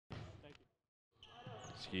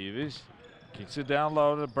Skeevers kicks it down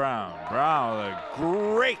low to Brown. Brown with a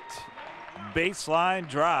great baseline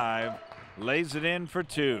drive, lays it in for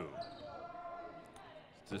two.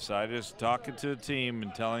 Deciders talking to the team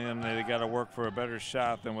and telling them that they got to work for a better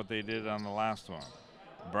shot than what they did on the last one.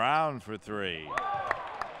 Brown for three.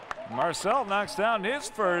 Marcel knocks down his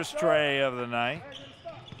first tray of the night,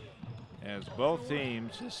 as both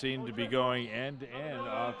teams seem to be going end-to-end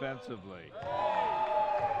offensively.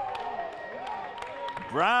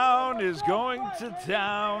 Brown is going to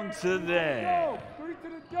town today.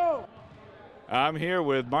 I'm here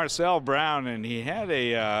with Marcel Brown, and he had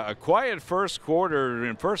a quiet first quarter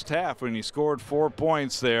and first half when he scored 4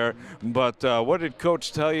 points there. But what did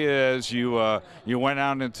Coach tell you as you went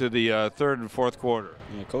out into the third and fourth quarter?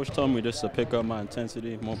 Yeah, Coach told me just to pick up my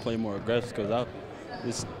intensity, play more aggressive, because I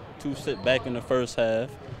just too sit back in the first half,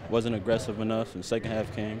 wasn't aggressive enough, and the second half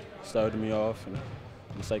started me off, and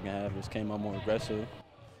in the second half just came out more aggressive.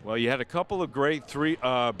 Well, you had a couple of great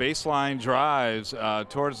baseline drives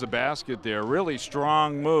towards the basket there, really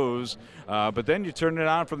strong moves, but then you turned it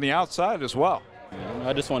on from the outside as well. Yeah,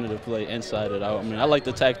 I just wanted to play inside it out. I mean, I like to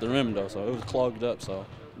attack the rim, though, so it was clogged up, so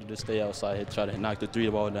you just stay outside, try to knock the three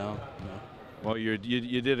ball down. Well, you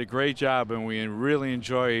did a great job, and we really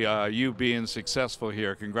enjoy you being successful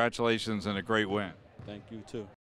here. Congratulations and a great win. Thank you, too.